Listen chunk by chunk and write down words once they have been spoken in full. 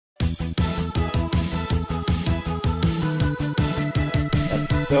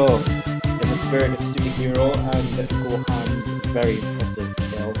So, in the spirit of superhero and Gohan's very impressive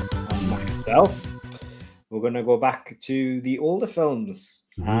kill on myself, we're going to go back to the older films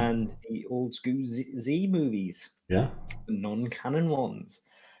and the old school Z movies, Yeah. the non-canon ones.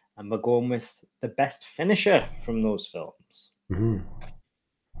 And we're going with the best finisher from those films.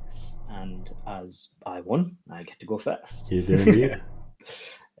 Yes, and as I won, I get to go first. You do indeed.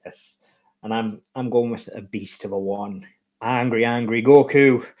 Yes. And I'm going with a beast of a one. Angry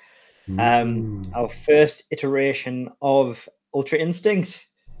Goku. Our first iteration of Ultra Instinct,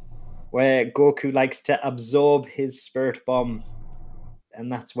 where Goku likes to absorb his spirit bomb.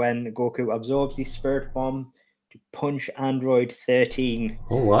 And that's when Goku absorbs his spirit bomb to punch Android 13.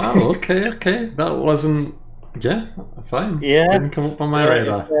 Oh, wow. Okay. That wasn't... Yeah, fine. Yeah. Didn't come up on my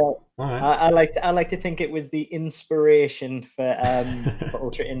radar. All right. I like to think it was the inspiration for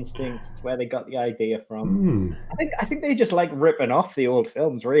Ultra Instinct, where they got the idea from. I think they just like ripping off the old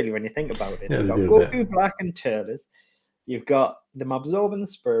films, really, when you think about it. Yeah, You've got Goku, Black, and Turtles. You've got them absorbing the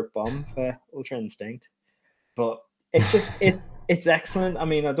spirit bomb for Ultra Instinct, but it's just it's excellent. I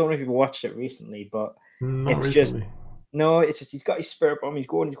mean, I don't know if you've watched it recently, but Not recently. It's just he's got his spirit bomb, he's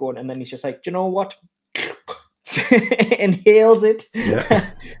going, and then he's just like, do you know what? Inhales it,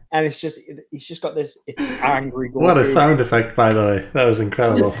 and he's just got this angry Goku. What a sound effect, by the way. That was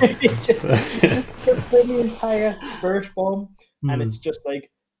incredible. just the entire spirit bomb, and it's just like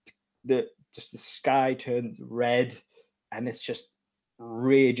the sky turns red, and it's just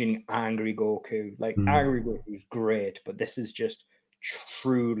raging angry Goku. Like angry Goku is great, but this is just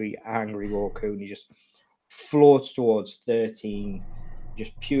truly angry Goku, and he just floats towards 13,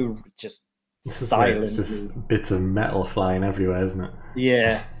 just pure, just silent. It's just bits of metal flying everywhere, isn't it?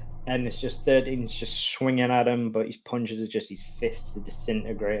 Yeah, and it's just 13's just swinging at him, but his punches are just his fists are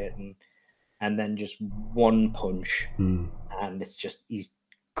disintegrating, and then just one punch, and it's just he's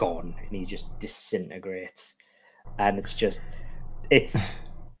gone, and he just disintegrates, and it's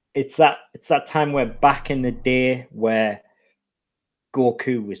that time where back in the day where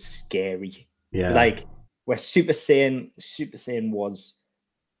Goku was scary, like where Super Saiyan was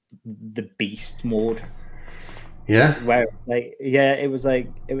the beast mode, where it was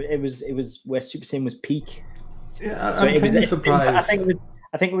where Super Saiyan was peak. I'm kind of surprised.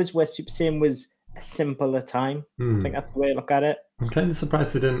 I think it was where Super Saiyan was a simpler time. I think that's the way I look at it. I'm kind of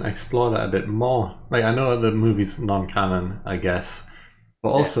surprised they didn't explore that a bit more. Like, I know the movie's non-canon, I guess, but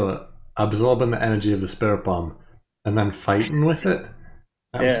also absorbing the energy of the spirit bomb and then fighting with it.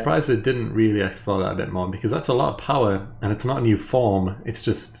 I'm surprised they didn't really explore that a bit more, because that's a lot of power, and it's not a new form. It's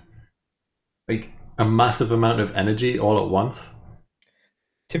just like a massive amount of energy all at once.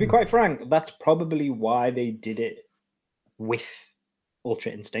 To be quite frank, that's probably why they did it with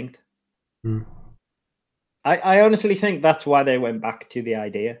Ultra Instinct. I honestly think that's why they went back to the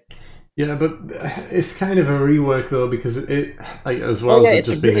idea. Yeah, but it's kind of a rework though, because it as well as it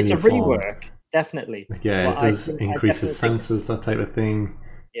just being a new form. It's a rework, definitely. Yeah, it does increase his senses, that type of thing.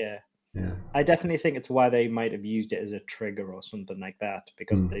 Yeah. I definitely think it's why they might have used it as a trigger or something like that,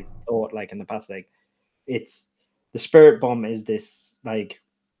 because they thought, like in the past, like it's the spirit bomb is this like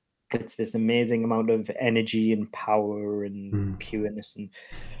it's this amazing amount of energy and power and pureness, and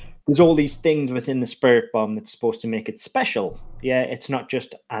there's all these things within the spirit bomb that's supposed to make it special. Yeah, it's not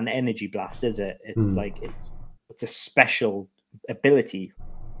just an energy blast, is it? It's like it's a special ability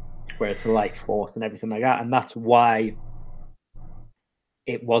where it's a life force and everything like that, and that's why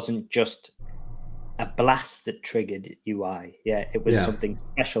it wasn't just a blast that triggered UI. Yeah, it was something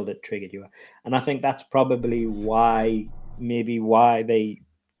special that triggered UI, and I think that's probably why they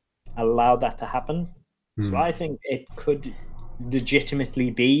allowed that to happen. So I think it could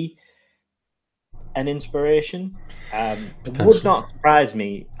legitimately be an inspiration. It would not surprise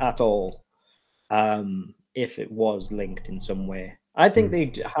me at all if it was linked in some way. I think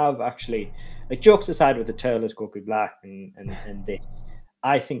they have actually, like, jokes aside with the Turtles, Goku Black, and this,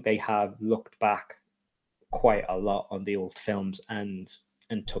 I think they have looked back quite a lot on the old films and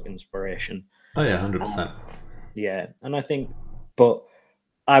took inspiration. Oh yeah, 100%. Yeah, and I think, but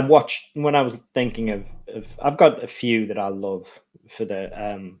I watched when I was thinking of I've got a few that I love for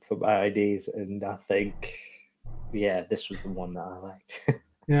my IDs, and I think this was the one that I liked.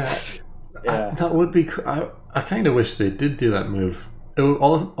 That would be. I kind of wish they did do that move. It would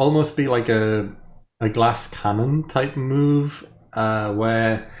almost be like a glass cannon type move,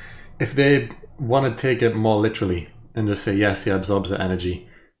 where if they want to take it more literally and just say yes, he absorbs the energy,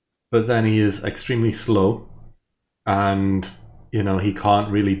 but then he is extremely slow, and he can't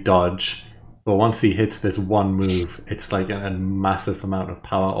really dodge, But once he hits this one move, it's like a massive amount of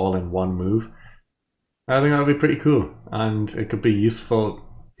power all in one move. I think that would be pretty cool, and it could be useful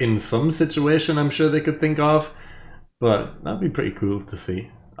in some situation I'm sure they could think of, but that'd be pretty cool to see.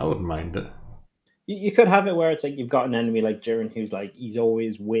 I wouldn't mind it. You could have it where it's like you've got an enemy like Jiren who's like he's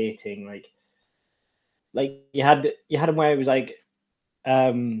always waiting, like you had him where it was like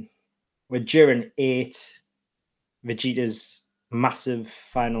where Jiren ate Vegeta's massive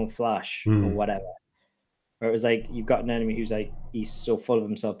final flash or whatever. Where it was like you've got an enemy who's like he's so full of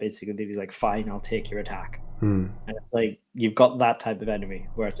himself basically that he's like, fine, I'll take your attack. And it's like you've got that type of enemy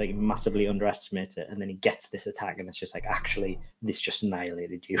where it's like he massively underestimates it, and then he gets this attack, and it's just like, actually, this just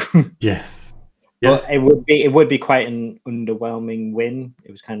annihilated you. Yeah. But it would be quite an underwhelming win.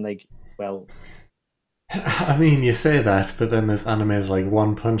 It was kind of like, well, I mean, you say that, but then there's animes like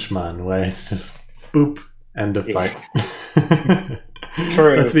One Punch Man where it's just boop, end of fight.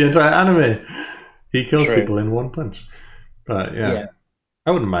 True. That's the entire anime. He kills people in one punch. But yeah,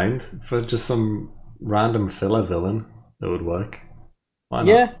 I wouldn't mind for just some random filler villain that would work. Why not?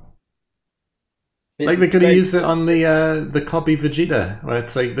 Yeah. Like they could have used it on the copy Vegeta, where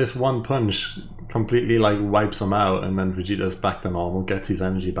it's like this one punch completely like wipes him out, and then Vegeta's back to normal, gets his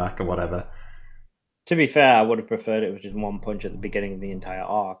energy back or whatever. To be fair, I would have preferred it with just one punch at the beginning of the entire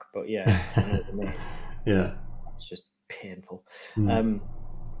arc, but yeah, I know what you mean. Yeah, it's just painful.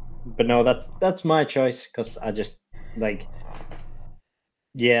 But no, that's my choice because I just like,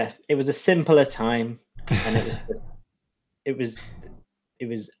 yeah, it was a simpler time, and it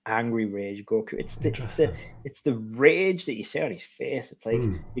was angry rage Goku. It's the rage that you see on his face. It's like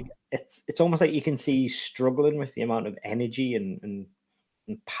it's almost like you can see he's struggling with the amount of energy and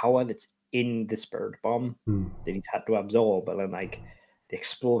power that's in the Spirit Bomb that he's had to absorb, but then like the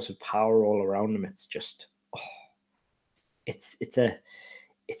explosive power all around him. It's just, it's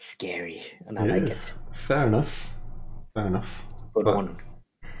scary, and I like it. Fair enough. It's a good one.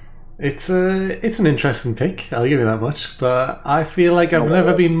 It's an interesting pick, I'll give you that much, but I feel like I've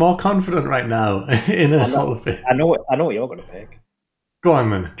never been more confident right now in a Hall of Fame. I know what you're going to pick. Go on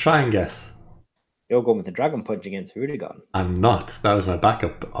then, try and guess. You're going with the Dragon Punch against Rudigon. I'm not. That was my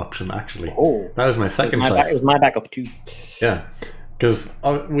backup option, actually. Oh. That was my second choice. It was my backup too. Yeah, because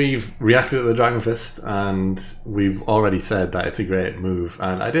we've reacted to the Dragon Fist, and we've already said that it's a great move,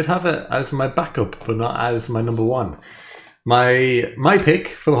 and I did have it as my backup, but not as my number one. My pick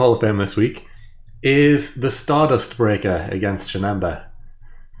for the Hall of Fame this week is the Stardust Breaker against Janemba.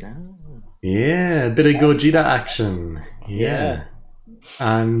 Oh. Yeah, a bit of Gogeta action. Yeah.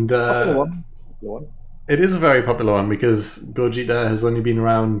 And popular one. It is a very popular one because Gogeta has only been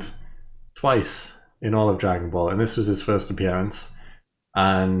around twice in all of Dragon Ball, and this was his first appearance.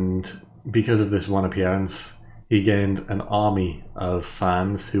 And because of this one appearance, he gained an army of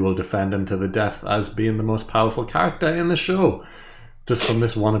fans who will defend him to the death as being the most powerful character in the show, just from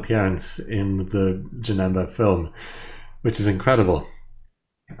this one appearance in the Janemba film, which is incredible.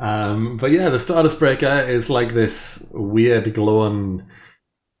 But yeah, the Stardust Breaker is like this weird glowing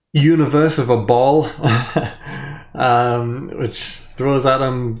universe of a ball, which throws at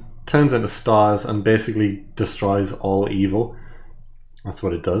him, turns into stars, and basically destroys all evil. That's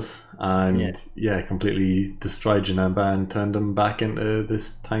what it does. And yeah, completely destroyed Janemba and turned him back into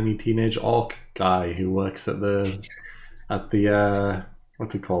this tiny teenage orc guy who works at the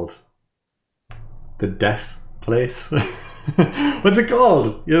what's it called? The death place. What's it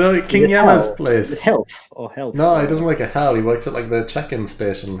called? You know, King Yama's place. Health. No, he doesn't work at hell. He works at like the check-in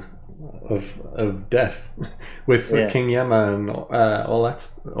station of death with King Yama and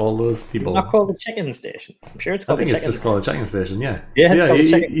all those people. It's not called the check-in station. I'm sure it's called. I think it's just called the check-in station. Yeah.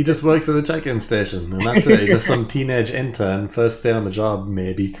 He just works at the check-in station, and that's it. He's just some teenage intern, first day on the job,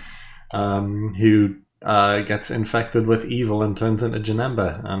 maybe, who gets infected with evil and turns into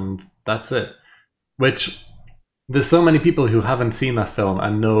Janemba, and that's it. Which there's so many people who haven't seen that film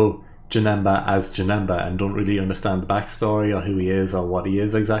and know Janemba as Janemba and don't really understand the backstory or who he is or what he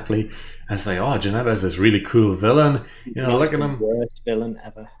is exactly. And it's like, oh, Janemba is this really cool villain. You know, look at him. Worst villain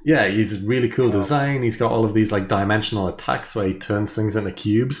ever. Yeah, he's really cool design. He's got all of these like dimensional attacks where he turns things into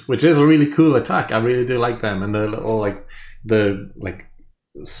cubes, which is a really cool attack. I really do like them, and the little like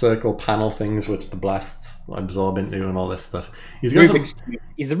circle panel things which the blasts absorb into and all this stuff. He's the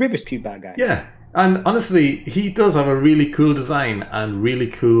Rubik's Cube bad guy. Yeah. And honestly, he does have a really cool design and really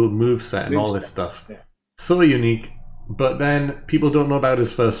cool moveset and all this stuff. Yeah. So unique, but then people don't know about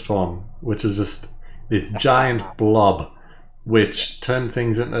his first form, which is just this giant blob, which turned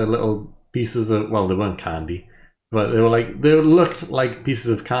things into little pieces of, well, they weren't candy, but they looked like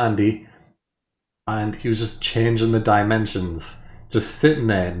pieces of candy, and he was just changing the dimensions just sitting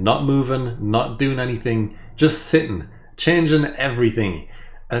there, not moving, not doing anything, just sitting, changing everything.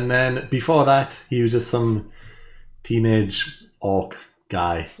 And then before that, he was just some teenage orc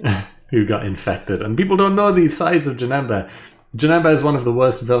guy who got infected. And people don't know these sides of Janemba. Janemba is one of the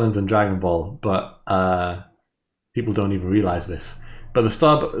worst villains in Dragon Ball, but people don't even realize this. But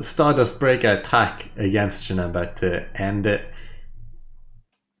the Stardust Breaker attack against Janemba to end it,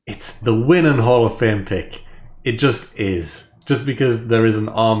 it's the winning Hall of Fame pick. It just is. Just because there is an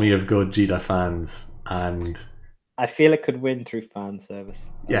army of Gogeta fans, and I feel it could win through fan service.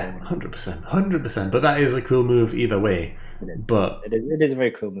 Yeah, 100%, 100%. But that is a cool move either way. But it is a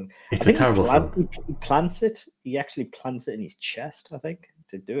very cool move. It's a terrible film. He plants it. He actually plants it in his chest, I think,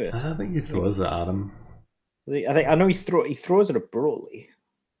 to do it. I think he throws it at him. I know he throws it at Broly.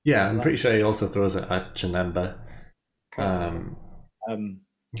 Yeah, I'm pretty sure he also throws it at Janemba. Yeah.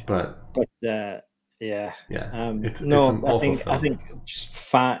 It's an awful film.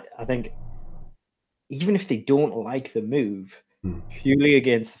 I think even if they don't like the move, purely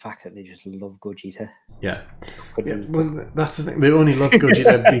against the fact that they just love Gogeta. Yeah. Well, that's the thing. They only love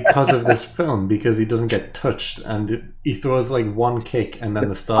Gogeta because of this film, because he doesn't get touched, and he throws like one kick and then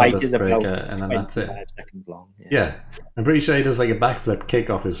the Stardust Breaker, and then that's it. 5 seconds long. Yeah. I'm pretty sure he does like a backflip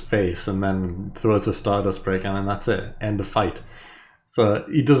kick off his face and then throws a Stardust Breaker, and then that's it. End of fight. So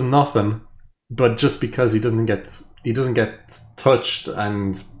he does nothing, but just because he doesn't get touched,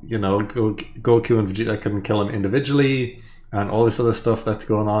 and Goku and Vegeta couldn't kill him individually, and all this other stuff that's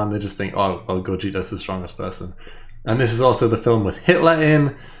going on, they just think, oh well, Gogeta's the strongest person. And this is also the film with Hitler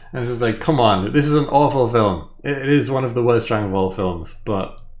in, and it's just like, come on, this is an awful film. It is one of the worst Dragon Ball films,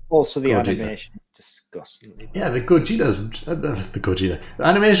 but also the animation is disgusting. Yeah, the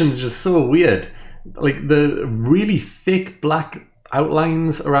animation is just so weird. Like the really thick black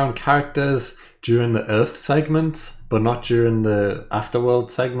outlines around characters during the Earth segments, but not during the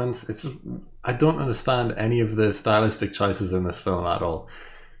Afterworld segments. It's just, I don't understand any of the stylistic choices in this film at all.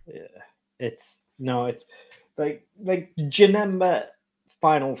 Yeah, it's like Janemba,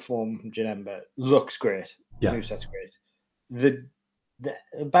 final form Janemba looks great. Yeah, moveset's great. The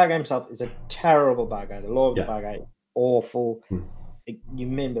bad guy himself is a terrible bad guy. The Lord of the bad guy, awful. Your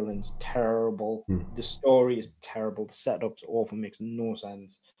main villain's terrible. The story is terrible. The setup's awful. Makes no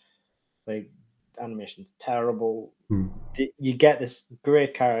sense. Like, animation's terrible. You get this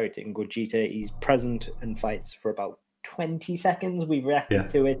great character in Gogeta. He's present and fights for about 20 seconds. We reacted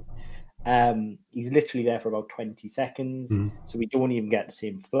to it. He's literally there for about 20 seconds. So we don't even get the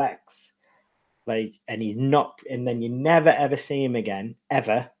same flex. Like, and he's not, and then you never ever see him again,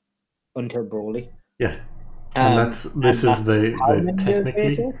 ever, until Broly. Yeah. And this is the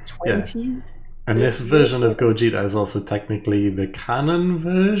technically 20? And this version of Gogeta is also technically the canon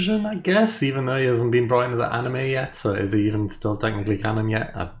version, I guess, even though he hasn't been brought into the anime yet. So is he even still technically canon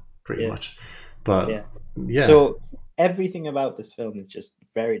yet? Pretty much. But yeah. So everything about this film is just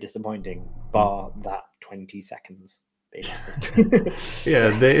very disappointing, bar that 20 seconds. Yeah,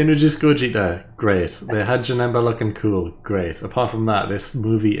 they introduced Gogeta, great. They had Janemba looking cool, great. Apart from that, this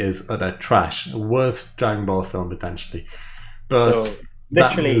movie is utter trash. Worst Dragon Ball film potentially. But so,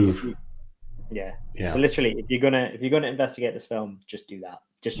 literally, so literally, if you're gonna investigate this film, just do that.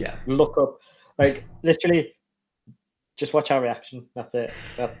 Just look up, like, literally, just watch our reaction. That's it.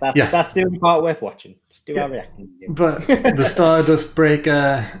 That's the only part worth watching. Just do our reaction. But the Stardust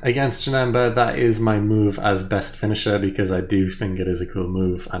Breaker against Janemba, that is my move as best finisher, because I do think it is a cool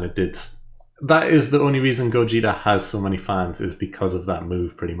move, and it did. That is the only reason Gogeta has so many fans, is because of that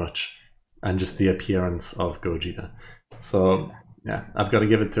move, pretty much, and just the appearance of Gogeta. So yeah, I've got to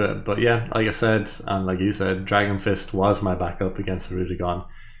give it to it. But yeah, like I said, and like you said, Dragon Fist was my backup against the Rudigon.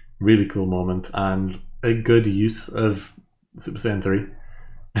 Really cool moment, and a good use of Super Saiyan 3.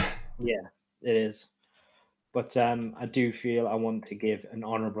 Yeah, it is. But I do feel I want to give an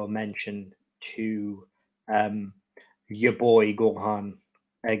honorable mention to your boy Gohan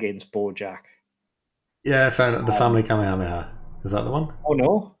against Bojack. Yeah, I found the family Kamehameha. Is that the one? Oh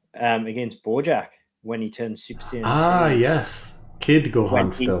no, against Bojack when he turns Super Saiyan. Yes, Kid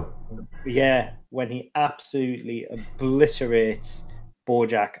Gohan still. Yeah, when he absolutely obliterates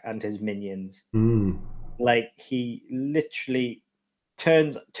Bojack and his minions. Like, he literally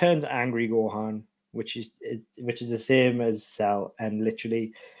turns angry Gohan, which is the same as Cell, and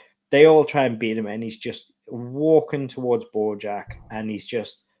literally they all try and beat him, and he's just walking towards Bojack, and he's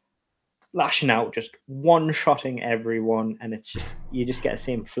just lashing out, just one-shotting everyone, and it's just, you just get the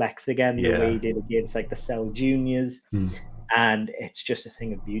same flex again, the way he did against like the Cell Juniors, and it's just a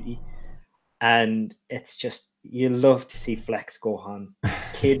thing of beauty. And it's just, you love to see Flex Gohan.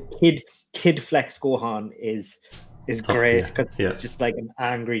 Kid Flex Gohan is is Top great tier. because Yeah. it's just like an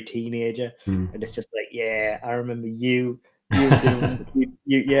angry teenager, Mm. and it's just like, yeah, I remember you doing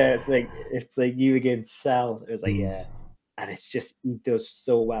yeah, it's like you against Cell. It was like, Mm. yeah, and it's just he does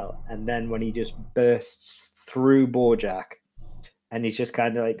so well. And then when he just bursts through Bojack, and he's just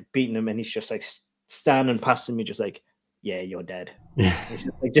kind of like beating him, and he's just like standing past him, he's just like, yeah, you're dead. Yeah. He's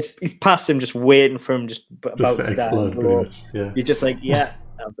just like he's past him, just waiting for him, just Just about to to die. explode, pretty much. Yeah. He's just like, yeah,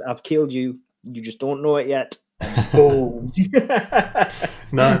 I've killed you. You just don't know it yet. And boom.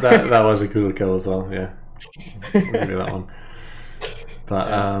 No, that was a cool kill as well. Yeah, I'll give you that one. But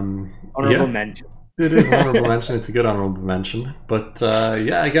honorable yeah, mention. it is an honorable mention. It's a good honorable mention. But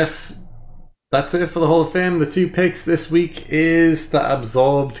yeah, I guess that's it for the Hall of Fame. The 2 picks this week is the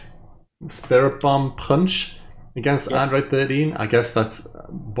absorbed Spirit Bomb punch against Android 13. I guess that's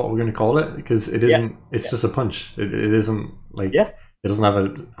what we're going to call it, because it isn't. It's just a punch. It isn't like. It doesn't have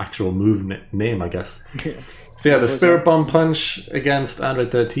an actual move name, I guess. So yeah, the Spirit Bomb punch against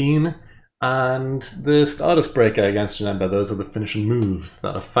Android 13 and the Stardust Breaker against Janemba. Those are the finishing moves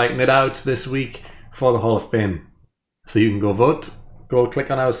that are fighting it out this week for the Hall of Fame. So you can go vote. Go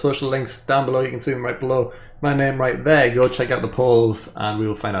click on our social links down below. You can see them right below my name right there. Go check out the polls, and we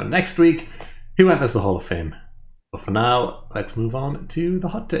will find out next week who enters the Hall of Fame. But for now, let's move on to the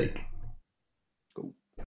hot take.